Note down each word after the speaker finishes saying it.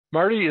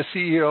Marty is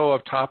CEO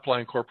of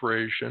Topline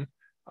Corporation.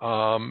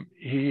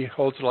 He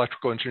holds an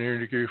electrical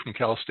engineering degree from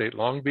Cal State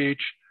Long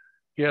Beach.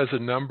 He has a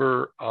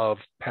number of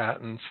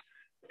patents,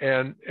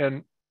 and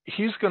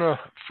he's going to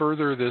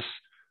further this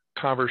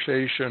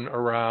conversation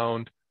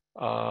around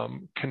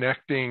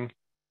connecting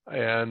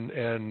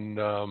and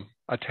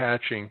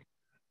attaching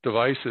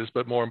devices,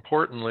 but more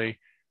importantly,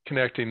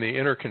 connecting the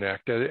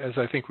interconnect. As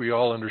I think we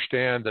all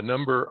understand, the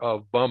number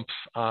of bumps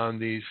on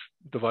these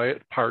device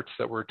parts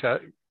that we're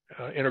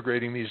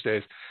integrating these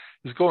days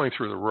is going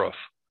through the roof.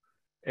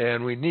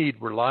 And we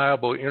need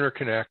reliable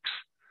interconnects,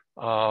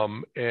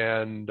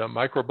 and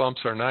micro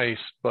bumps are nice,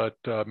 but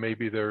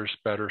maybe there's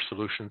better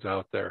solutions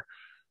out there.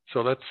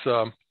 So let's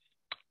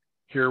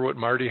hear what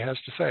Marty has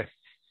to say.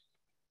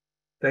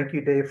 Thank you,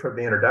 Dave, for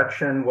the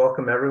introduction.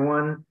 Welcome,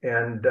 everyone.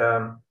 And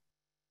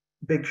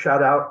big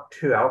shout out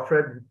to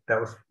Alfred. That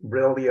was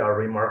really a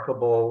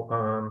remarkable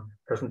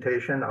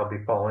presentation. I'll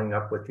be following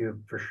up with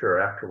you for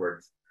sure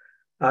afterwards.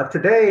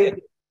 Today,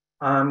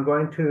 I'm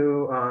going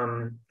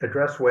to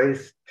address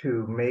ways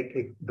to make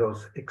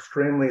those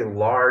extremely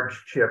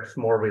large chips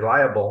more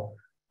reliable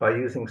by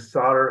using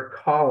solder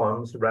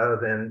columns rather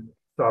than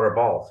solder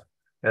balls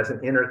as an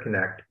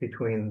interconnect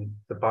between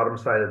the bottom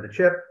side of the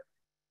chip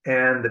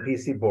and the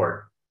PC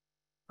board.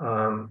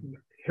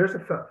 Here's a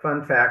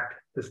fun fact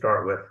to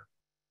start with.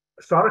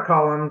 Solder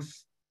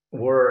columns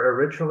were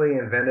originally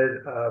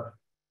invented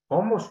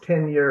almost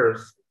 10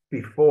 years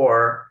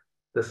before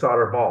the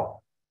solder ball.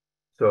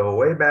 So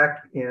way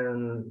back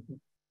in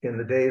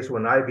the days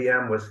when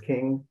IBM was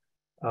king,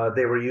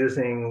 they were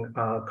using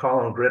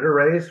column grid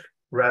arrays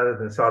rather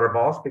than solder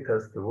balls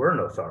because there were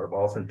no solder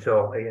balls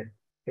until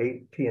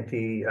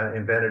AT&T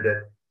invented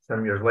it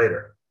some years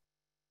later.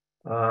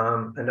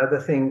 Another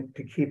thing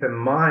to keep in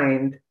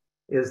mind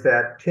is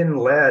that tin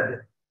lead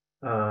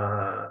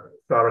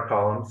solder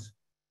columns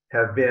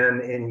have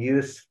been in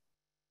use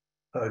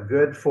a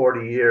good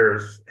 40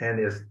 years and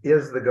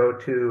is the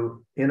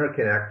go-to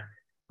interconnect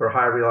for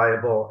high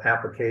reliable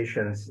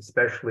applications,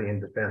 especially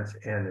in defense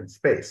and in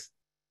space.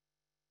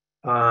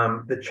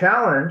 The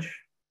challenge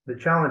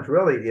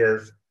really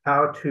is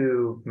how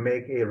to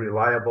make a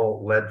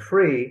reliable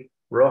lead-free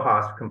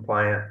RoHS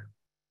compliant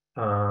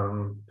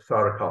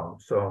solder column.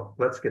 So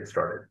let's get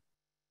started.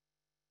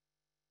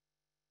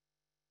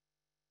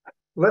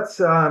 Let's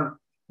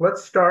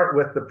start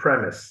with the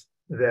premise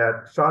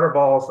that solder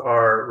balls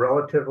are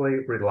relatively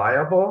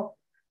reliable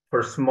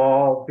for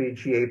small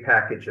BGA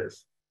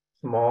packages.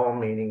 Small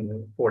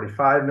meaning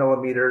 45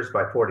 millimeters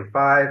by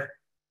 45,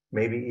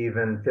 maybe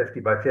even 50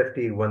 by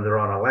 50 when they're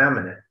on a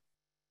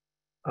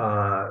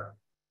laminate.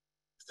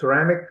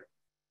 Ceramic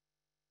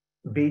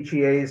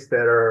BGAs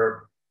that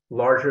are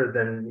larger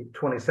than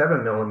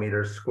 27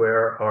 millimeters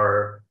square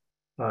are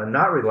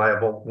not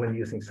reliable when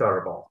using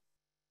solder balls.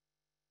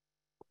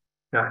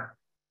 Now,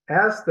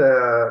 as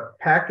the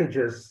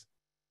packages,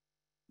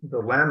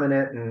 the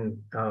laminate and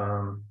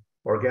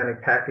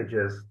organic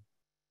packages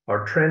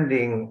are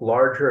trending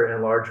larger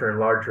and larger and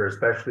larger,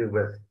 especially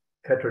with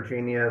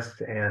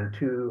heterogeneous and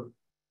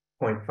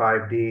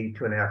 2.5D,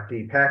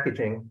 2.5D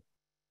packaging,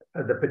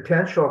 the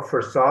potential for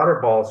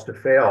solder balls to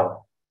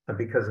fail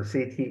because of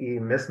CTE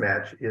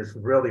mismatch is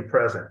really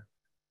present.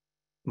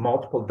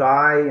 Multiple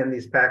die in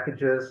these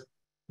packages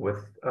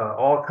with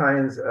all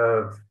kinds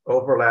of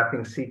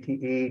overlapping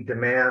CTE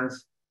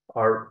demands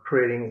are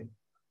creating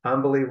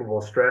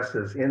unbelievable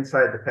stresses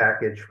inside the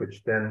package,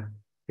 which then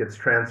gets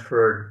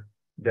transferred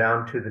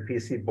down to the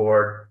PC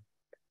board.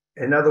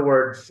 In other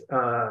words,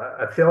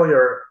 a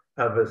failure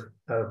of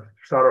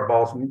solder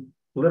balls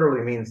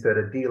literally means that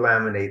it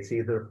delaminates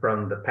either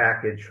from the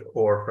package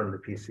or from the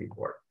PC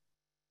board.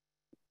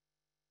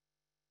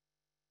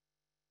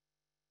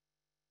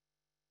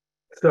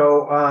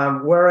 So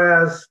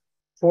whereas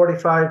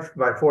 45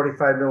 by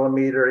 45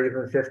 millimeter,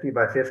 even 50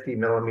 by 50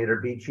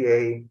 millimeter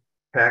BGA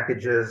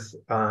packages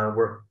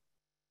were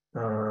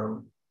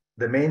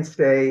the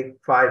mainstay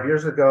 5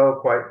 years ago,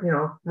 quite,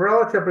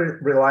 relatively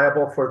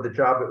reliable for the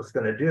job it was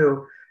going to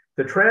do.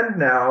 The trend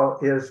now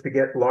is to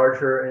get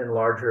larger and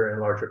larger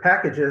and larger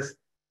packages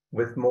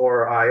with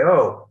more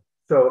I/O.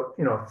 So,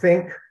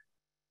 think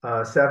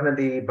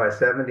 70 by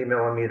 70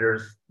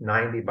 millimeters,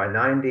 90 by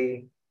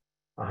 90,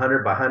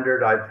 100 by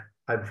 100.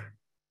 I've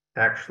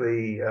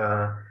actually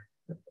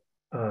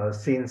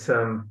seen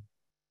some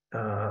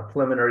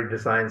preliminary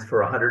designs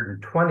for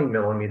 120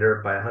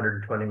 millimeter by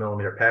 120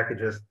 millimeter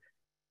packages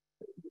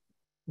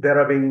that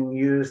are being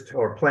used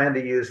or planned to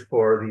use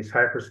for these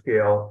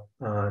hyperscale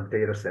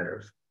data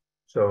centers.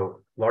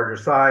 So larger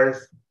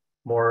size,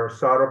 more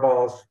solder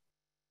balls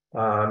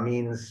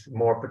means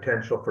more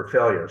potential for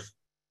failures.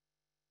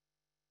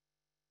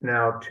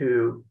 Now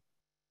to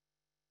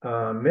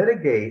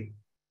mitigate,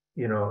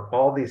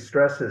 all these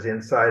stresses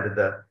inside of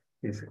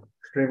these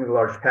extremely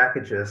large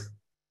packages,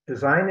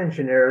 design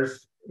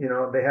engineers,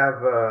 they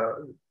have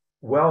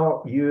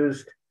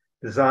well-used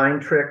design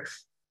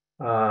tricks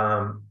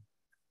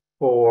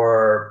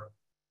for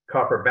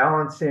copper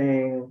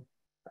balancing,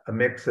 a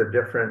mix of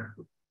different,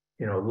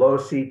 low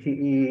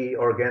CTE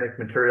organic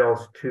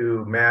materials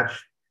to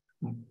match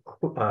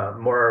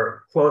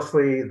more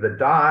closely the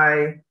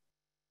die,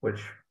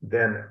 which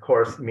then of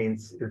course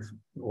means it's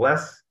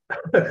less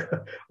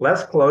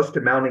less close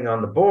to mounting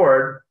on the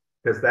board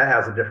because that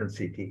has a different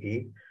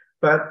CTE,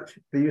 but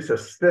the use of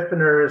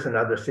stiffeners and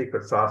other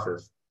secret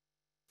sauces.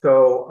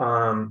 So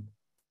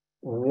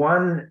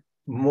one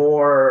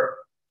more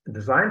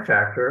design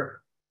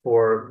factor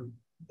for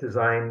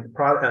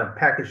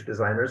package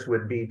designers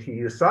would be to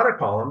use solder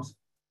columns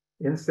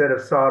instead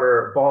of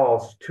solder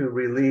balls to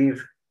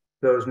relieve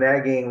those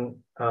nagging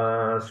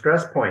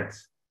stress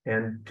points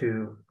and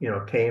to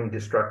tame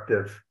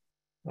destructive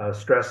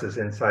stresses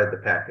inside the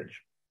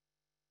package.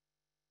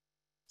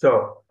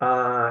 So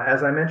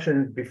as I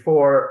mentioned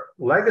before,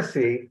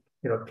 legacy,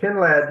 tin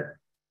lead,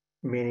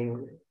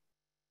 meaning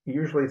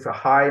usually it's a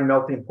high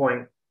melting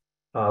point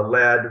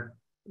lead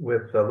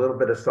with a little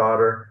bit of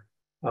solder.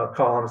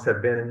 Columns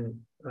have been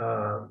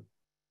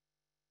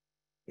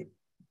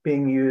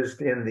being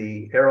used in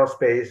the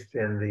aerospace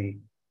and the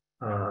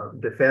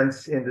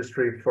defense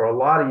industry for a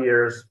lot of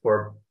years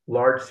for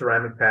large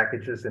ceramic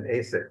packages and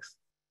ASICs.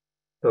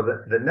 So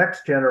the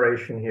next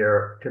generation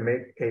here to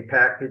make a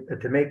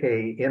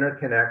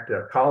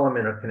column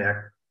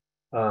interconnect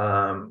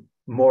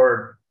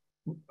more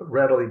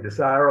readily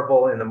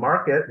desirable in the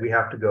market, we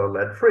have to go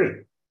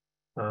lead-free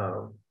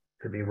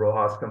to be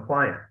RoHS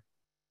compliant.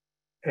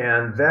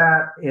 And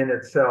that in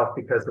itself,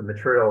 because the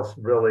materials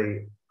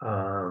really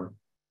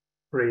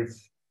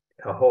creates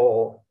a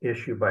whole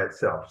issue by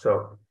itself.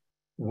 So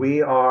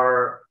we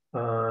are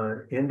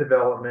in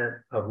development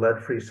of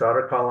lead-free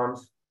solder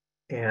columns,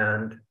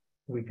 and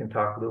we can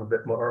talk a little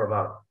bit more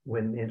about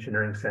when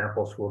engineering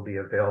samples will be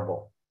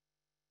available.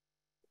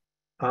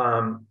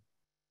 Well,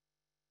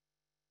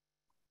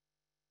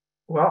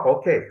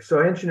 okay, so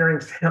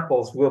engineering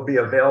samples will be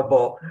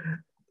available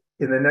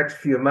in the next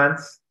few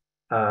months.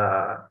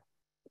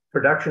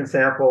 Production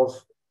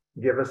samples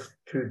give us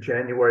to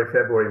January,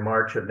 February,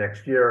 March of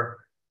next year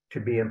to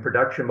be in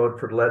production mode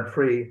for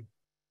lead-free.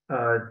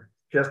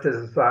 Just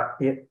as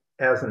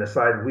an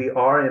aside, we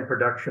are in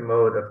production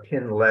mode of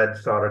tin lead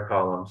solder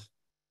columns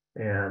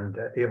and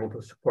able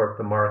to support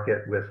the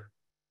market with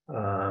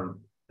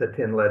the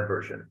tin lead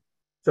version.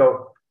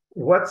 So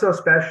what's so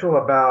special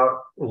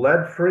about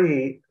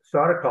lead-free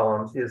solder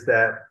columns is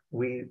that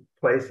we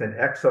place an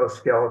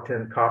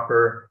exoskeleton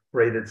copper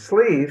braided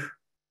sleeve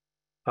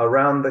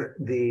around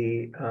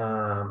the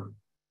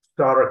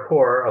solder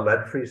core, a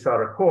lead-free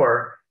solder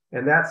core,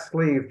 and that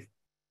sleeve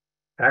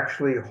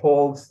actually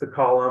holds the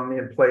column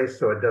in place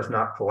so it does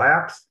not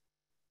collapse,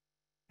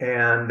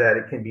 and that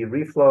it can be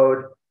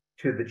reflowed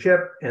to the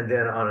chip and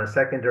then on a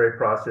secondary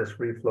process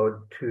reflowed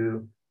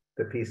to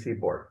the PC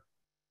board.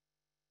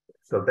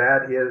 So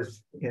that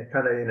is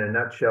kind of in a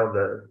nutshell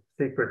the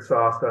secret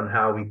sauce on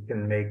how we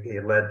can make a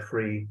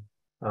lead-free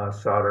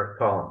solder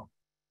column.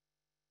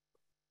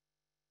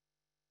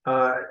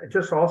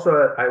 Just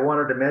also, I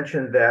wanted to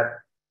mention that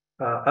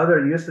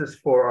other uses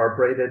for our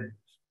braided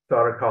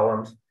solder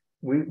columns,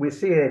 we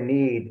see a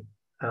need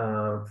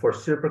for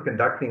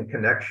superconducting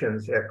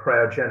connections at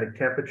cryogenic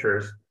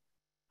temperatures.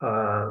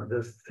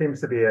 There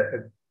seems to be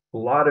a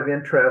lot of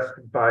interest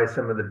by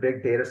some of the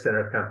big data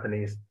center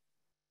companies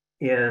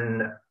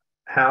in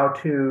how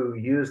to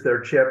use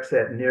their chips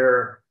at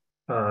near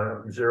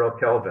 0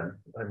 Kelvin.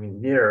 I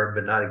mean, near,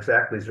 but not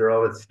exactly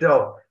zero. It's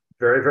still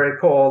very, very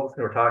cold.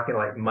 We're talking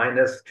like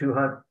minus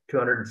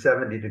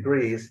 270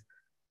 degrees.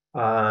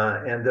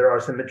 And there are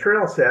some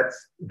material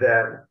sets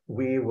that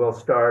we will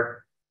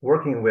start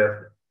working with,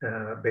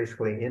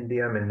 basically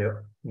indium and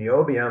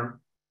niobium,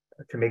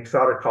 to make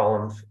solder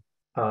columns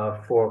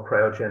for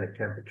cryogenic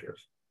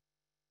temperatures.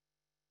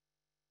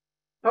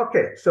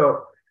 Okay,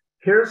 so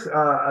here's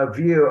a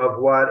view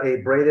of what a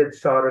braided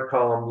solder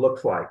column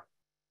looks like.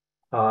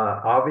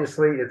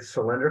 Obviously, it's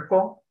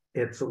cylindrical,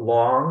 it's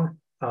long.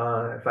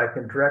 If I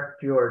can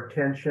direct your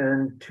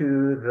attention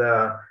to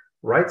the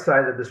right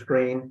side of the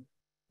screen,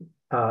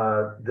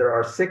 there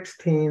are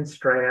 16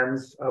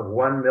 strands of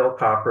 1 mil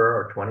copper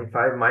or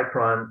 25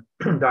 micron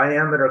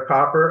diameter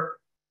copper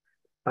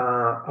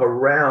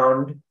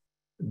around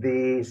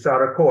the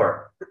solder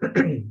core,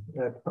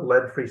 a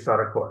lead-free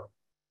solder core.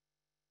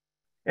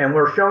 And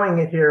we're showing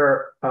it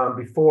here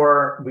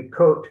before we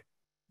coat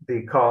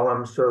the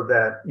column so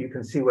that you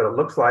can see what it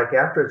looks like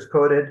after it's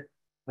coated.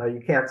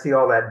 You can't see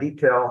all that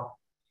detail.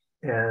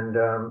 And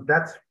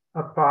that's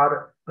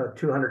about a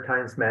 200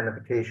 times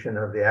magnification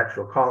of the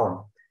actual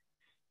column.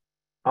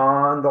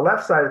 On the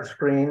left side of the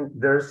screen,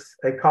 there's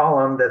a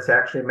column that's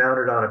actually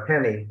mounted on a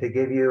penny to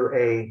give you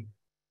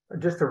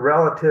just a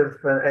relative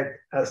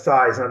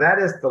size. Now that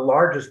is the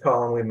largest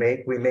column we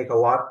make. We make a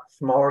lot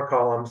smaller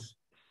columns.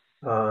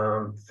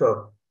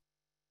 So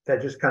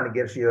that just kind of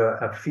gives you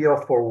a feel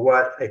for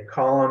what a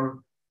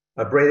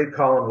braided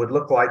column would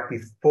look like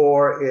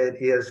before it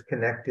is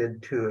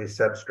connected to a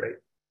substrate.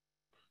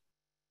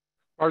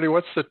 Marty,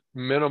 what's the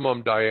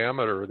minimum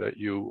diameter that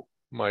you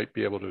might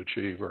be able to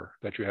achieve or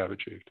that you have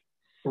achieved?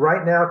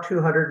 Right now,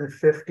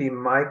 250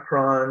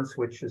 microns,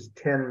 which is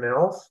 10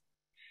 mils.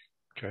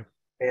 Okay.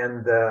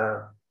 And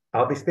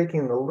I'll be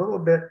speaking a little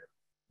bit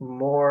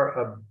more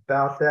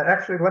about that.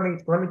 Actually,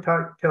 let me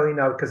tell you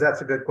now, because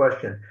that's a good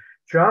question.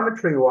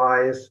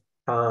 Geometry-wise,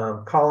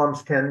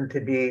 columns tend to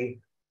be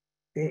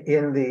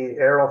in the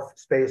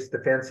aerospace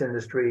defense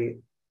industry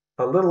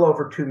a little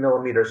over 2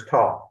 millimeters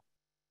tall.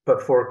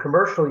 But for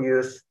commercial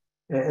use,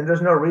 and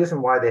there's no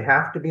reason why they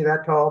have to be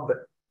that tall, but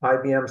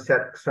IBM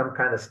set some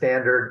kind of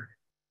standard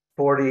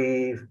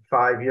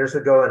 45 years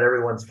ago, and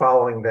everyone's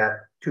following that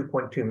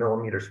 2.2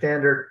 millimeter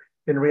standard.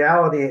 In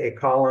reality, a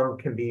column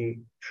can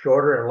be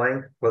shorter in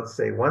length, let's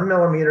say 1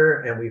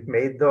 millimeter, and we've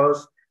made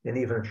those, and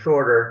even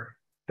shorter.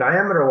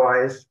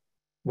 Diameter-wise,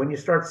 when you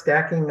start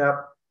stacking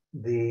up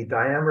the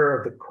diameter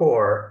of the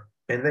core,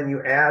 and then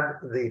you add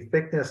the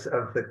thickness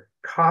of the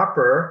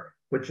copper,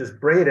 which is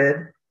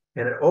braided,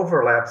 and it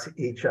overlaps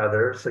each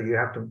other, so you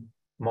have to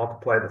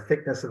multiply the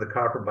thickness of the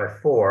copper by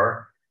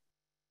 4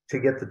 to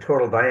get the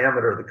total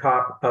diameter of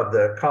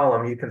the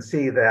column. You can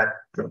see that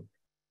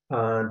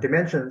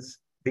dimensions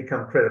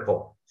become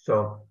critical.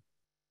 So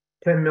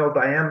 10 mil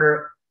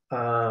diameter,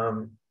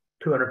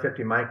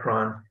 250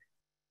 micron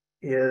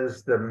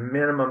is the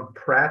minimum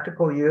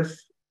practical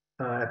use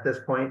at this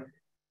point,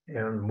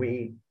 and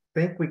we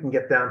think we can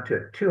get down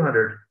to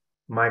 200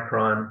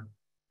 micron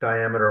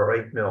diameter or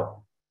 8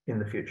 mil in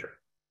the future.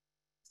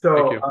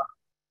 So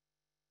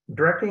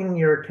directing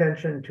your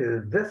attention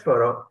to this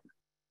photo,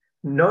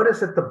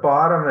 notice at the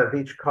bottom of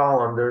each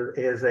column there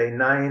is a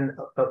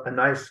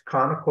nice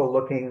conical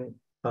looking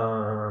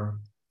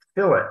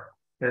fillet,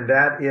 and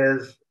that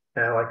is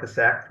like a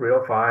SAC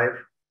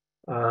 305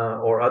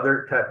 or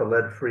other type of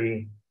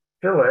lead-free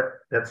fillet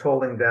that's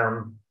holding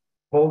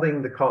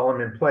the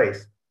column in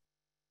place.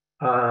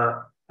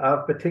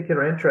 Of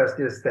particular interest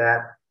is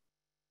that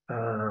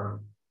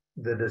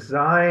the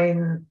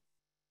design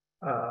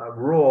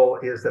rule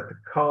is that the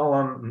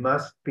column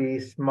must be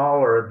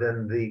smaller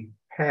than the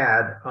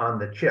pad on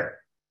the chip.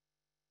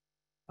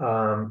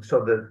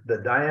 So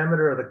the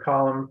diameter of the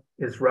column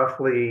is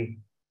roughly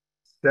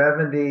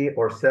 70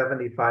 or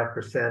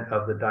 75%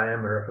 of the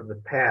diameter of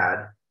the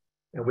pad,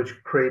 and which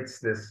creates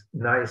this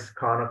nice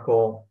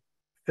conical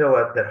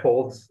fillet that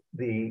holds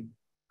the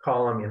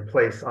column in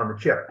place on the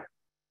chip.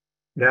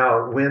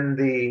 Now, when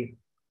the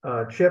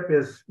chip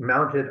is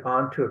mounted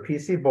onto a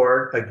PC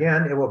board,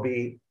 again, it will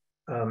be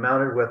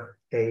mounted with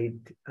a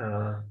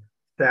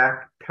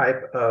stack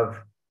type of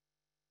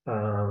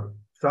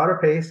solder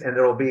paste, and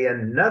there will be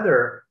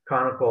another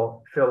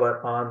conical fillet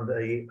on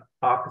the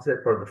opposite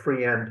or the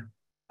free end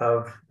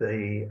of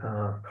the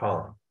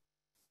column.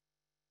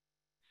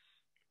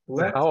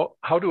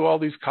 How do all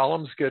these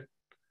columns get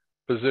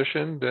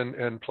positioned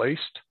and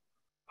placed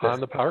on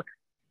the part?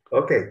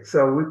 Okay,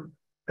 so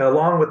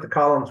along with the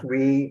columns,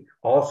 we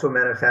also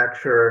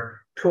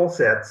manufacture tool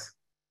sets,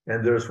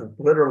 and there's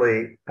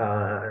literally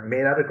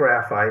made out of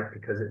graphite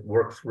because it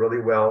works really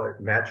well.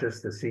 It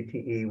matches the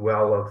CTE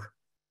well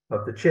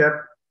of the chip.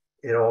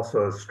 It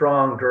also is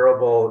strong,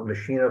 durable,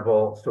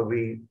 machinable. So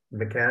we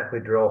mechanically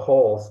drill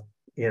holes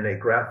in a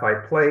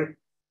graphite plate,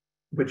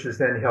 which is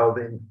then held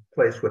in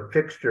place with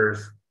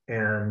fixtures.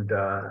 And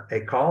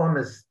a column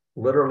is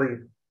literally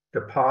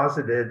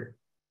deposited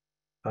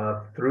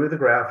through the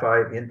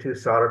graphite into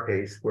solder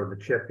paste where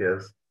the chip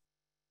is,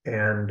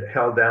 and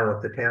held down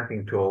with the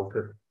tamping tool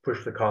to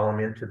push the column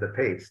into the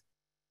paste.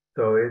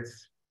 So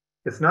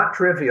it's not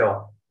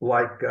trivial.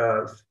 Like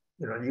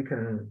you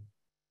can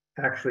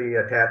actually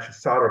attach a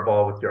solder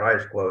ball with your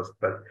eyes closed,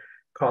 but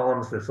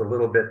columns is a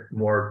little bit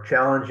more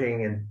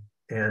challenging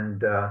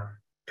and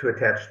to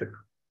attach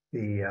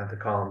the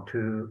column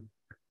to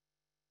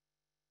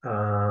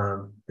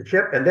the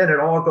chip, and then it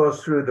all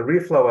goes through the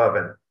reflow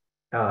oven.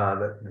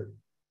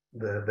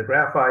 The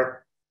graphite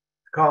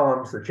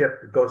columns, the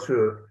chip goes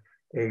through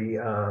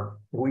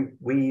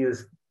we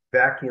use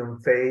vacuum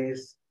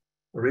phase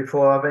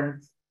reflow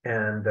ovens,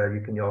 and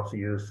you can also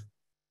use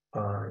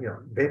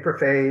vapor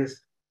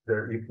phase.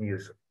 You can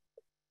use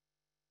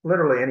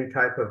literally any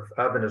type of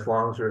oven as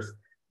long as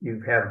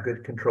you have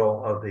good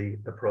control of the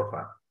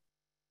profile.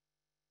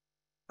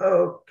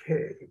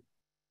 Okay.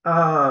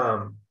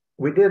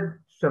 We did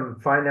some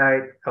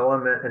finite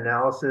element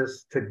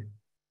analysis to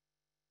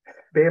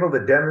be able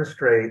to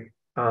demonstrate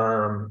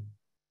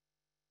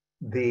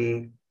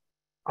the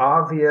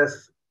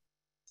obvious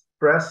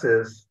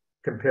stresses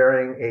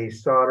comparing a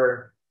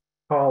solder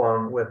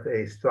column with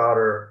a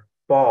solder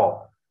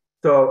ball.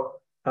 So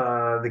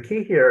the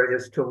key here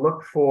is to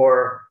look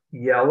for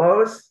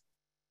yellows,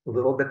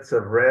 little bits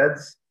of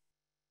reds,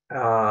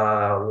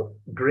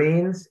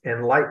 greens,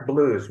 and light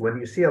blues. When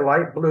you see a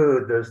light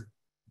blue,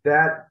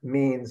 that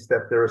means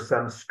that there is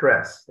some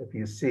stress. If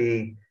you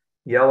see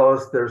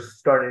yellows, there's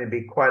starting to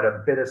be quite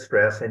a bit of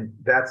stress, and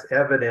that's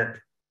evident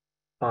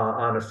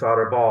on a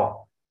solder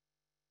ball.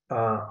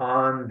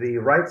 On the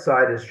right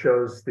side, it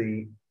shows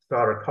the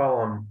solder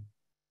column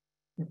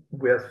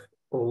with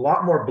a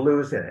lot more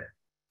blues in it.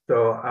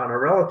 So on a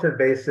relative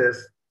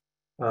basis,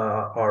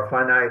 our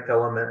finite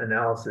element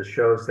analysis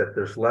shows that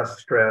there's less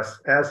stress,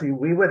 as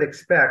we would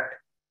expect,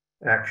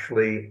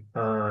 actually,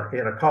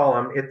 in a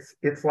column.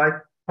 It's like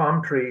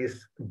palm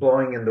trees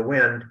blowing in the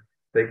wind.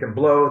 They can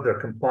blow, they're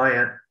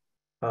compliant,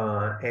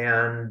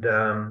 and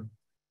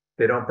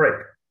they don't break.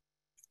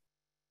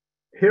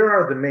 Here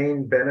are the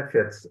main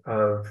benefits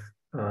of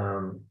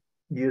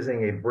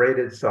using a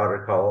braided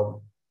solder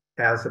column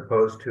as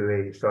opposed to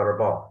a solder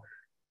ball.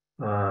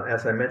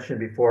 As I mentioned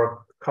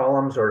before,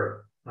 columns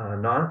are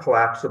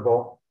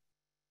non-collapsible.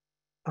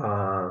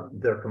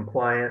 They're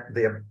compliant,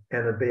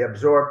 and they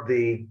absorb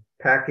the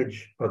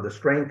package or the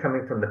strain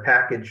coming from the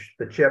package,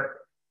 the chip,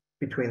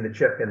 between the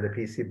chip and the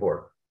PC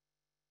board.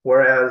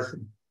 Whereas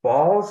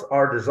balls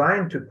are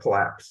designed to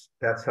collapse.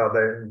 That's how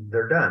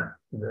they're done.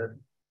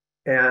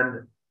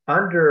 And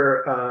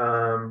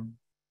under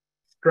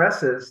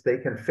stresses, they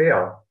can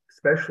fail,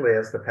 especially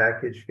as the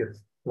package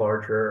gets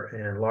larger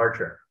and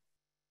larger.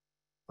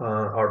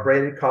 Our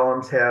braided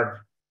columns have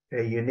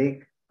a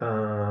unique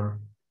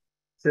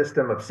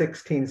system of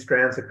 16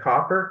 strands of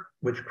copper,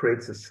 which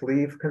creates a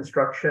sleeve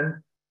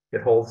construction.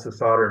 It holds the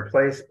solder in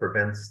place,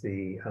 prevents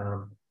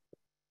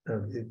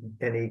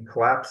any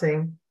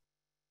collapsing.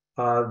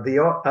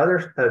 The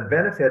other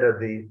benefit of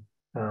the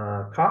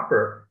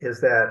copper is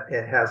that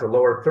it has a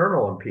lower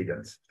thermal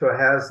impedance. So it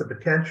has the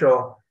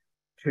potential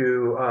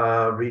to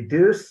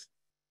reduce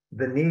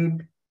the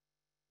need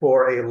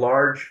for a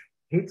large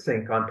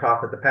heatsink on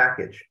top of the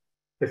package.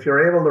 If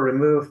you're able to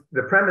remove,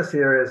 the premise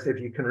here is if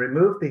you can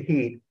remove the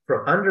heat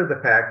from under the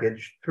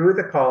package through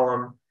the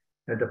column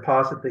and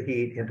deposit the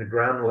heat into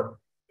ground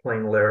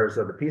plane layers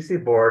of the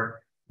PC board,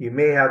 you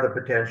may have the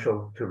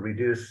potential to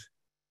reduce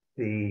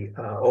the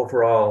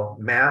overall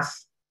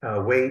mass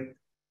weight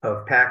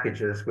of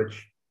packages,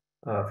 which,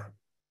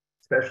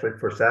 especially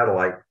for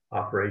satellite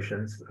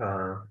operations,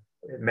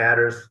 it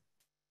matters.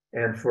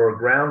 And for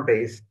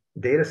ground-based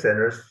data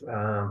centers,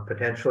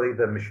 potentially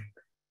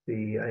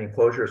the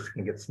enclosures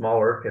can get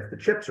smaller if the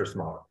chips are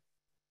smaller.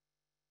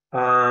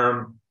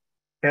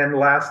 And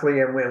lastly,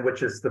 and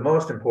which is the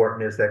most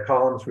important, is that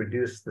columns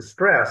reduce the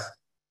stress.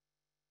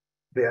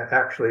 They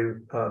actually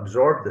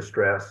absorb the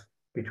stress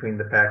between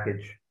the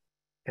package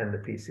and the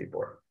PC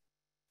board.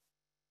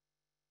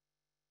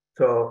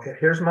 So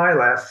here's my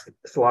last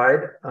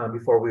slide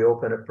before we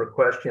open it for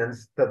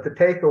questions. The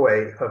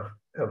takeaway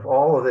of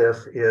all of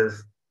this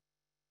is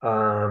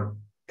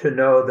to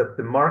know that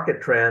the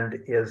market trend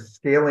is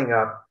scaling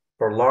up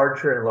for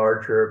larger and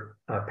larger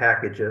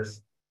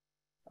packages,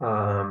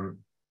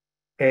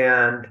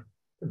 and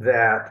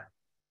that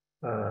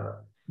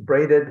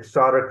braided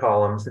solder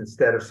columns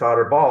instead of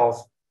solder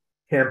balls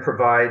can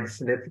provide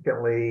significant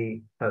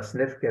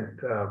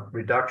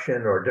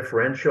reduction or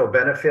differential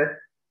benefit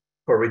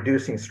for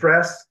reducing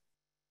stress,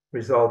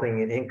 resulting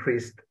in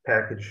increased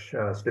package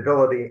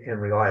stability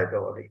and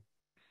reliability.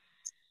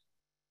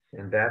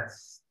 And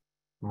that's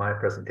my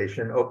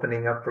presentation.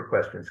 Opening up for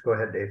questions. Go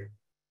ahead, Dave.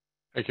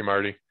 Thank you,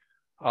 Marty.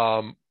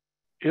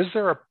 Is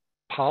there a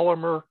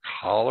polymer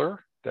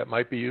collar that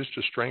might be used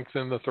to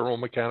strengthen the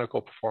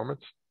thermomechanical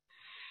performance?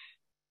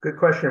 Good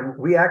question.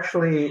 We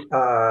actually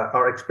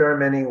are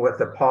experimenting with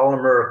a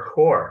polymer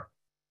core.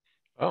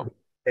 Oh.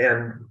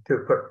 And to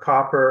put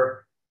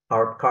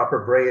our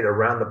copper braid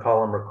around the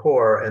polymer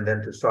core and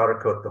then to solder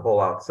coat the whole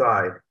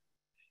outside.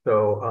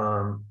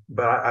 So,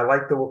 but I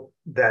like the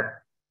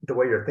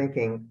way you're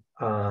thinking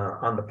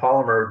on the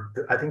polymer.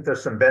 I think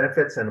there's some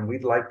benefits, and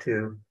we'd like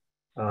to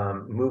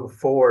move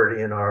forward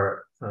in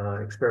our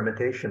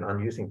experimentation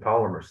on using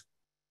polymers.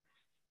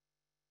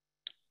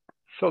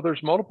 So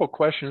there's multiple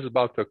questions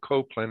about the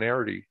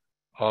coplanarity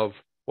of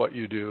what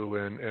you do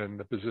and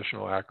the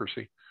positional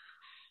accuracy.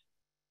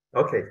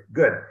 Okay,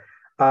 good.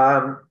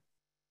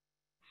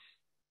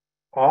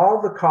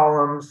 All the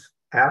columns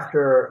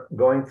after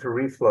going through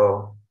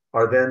reflow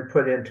are then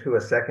put into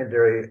a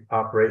secondary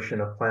operation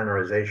of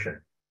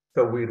planarization.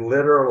 So we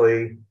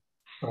literally,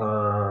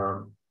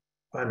 under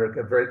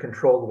a very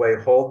controlled way,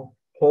 hold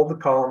the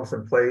columns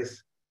in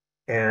place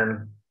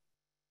and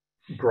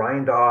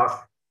grind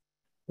off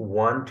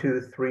 1,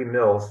 2, 3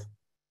 mils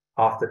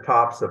off the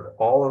tops of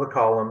all of the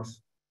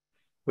columns,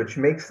 which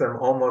makes them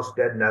almost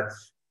dead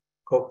nuts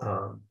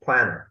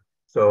planar.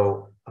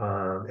 So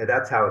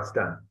that's how it's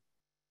done.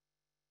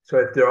 So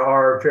if there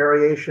are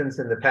variations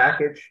in the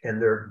package,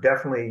 and there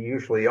definitely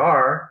usually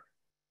are,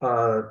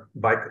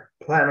 by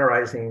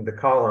planarizing the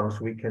columns,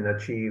 we can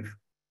achieve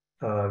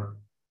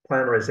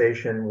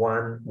planarization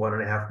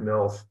 1.5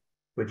 mils,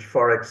 which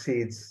far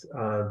exceeds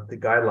the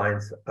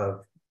guidelines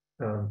of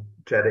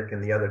JEDEC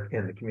and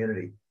in the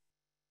community.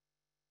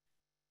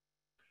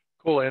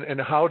 Cool.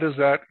 And how does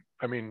that,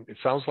 I mean, it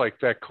sounds like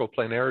that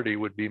coplanarity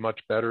would be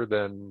much better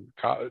than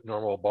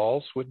normal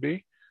balls would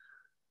be,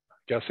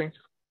 guessing?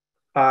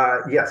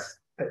 Yes.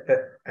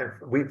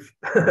 We've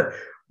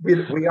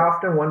we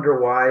often wonder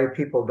why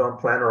people don't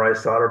planarize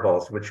solder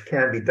balls, which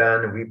can be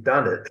done, and we've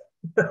done it.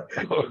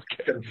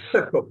 Okay.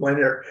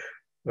 Coplanar,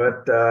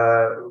 but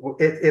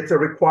it's a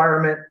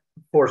requirement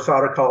for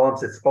solder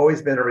columns. It's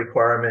always been a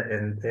requirement,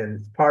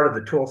 and part of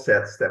the tool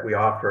sets that we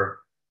offer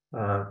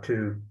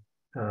to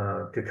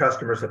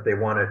customers if they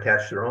want to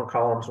attach their own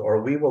columns,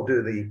 or we will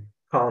do the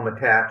column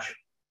attach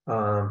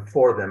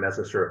for them as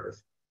a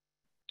service.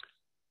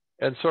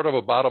 And sort of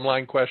a bottom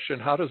line question,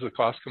 how does the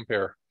cost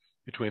compare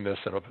between this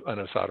and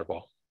a solder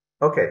ball?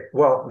 Okay,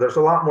 well, there's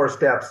a lot more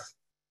steps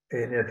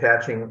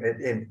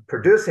in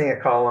producing a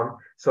column,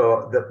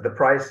 so the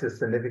price is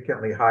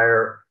significantly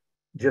higher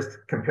just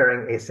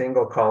comparing a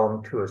single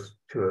column to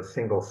a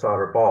single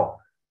solder ball.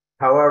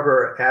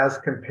 However, as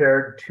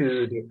compared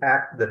to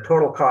the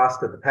total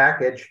cost of the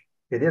package,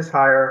 it is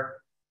higher.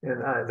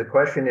 And the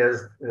question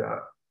is,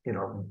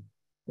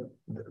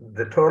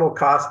 the total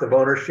cost of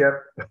ownership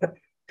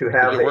to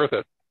have is it worth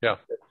it? Yeah.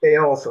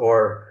 Sales,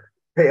 or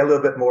pay a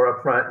little bit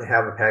more upfront and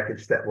have a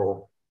package that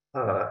will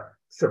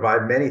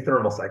survive many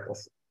thermal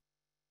cycles.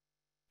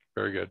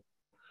 Very good.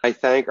 I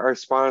thank our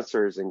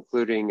sponsors,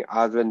 including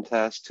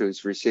Advantest,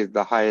 who's received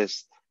the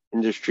highest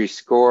industry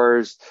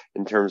scores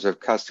in terms of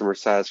customer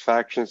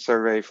satisfaction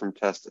survey from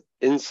Test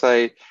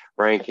Insight,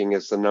 ranking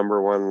as the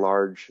 #1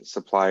 large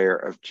supplier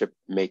of chip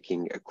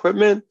making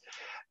equipment.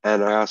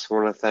 And I also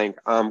want to thank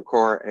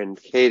Amcor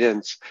and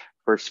Cadence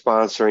for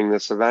sponsoring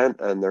this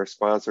event, and their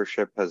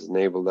sponsorship has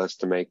enabled us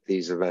to make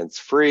these events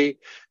free.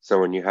 So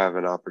when you have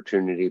an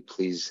opportunity,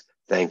 please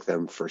thank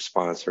them for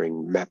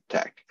sponsoring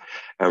MEPTech.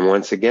 And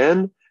once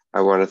again,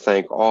 I want to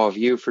thank all of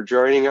you for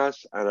joining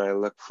us, and I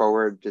look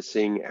forward to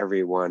seeing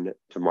everyone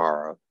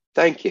tomorrow.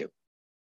 Thank you.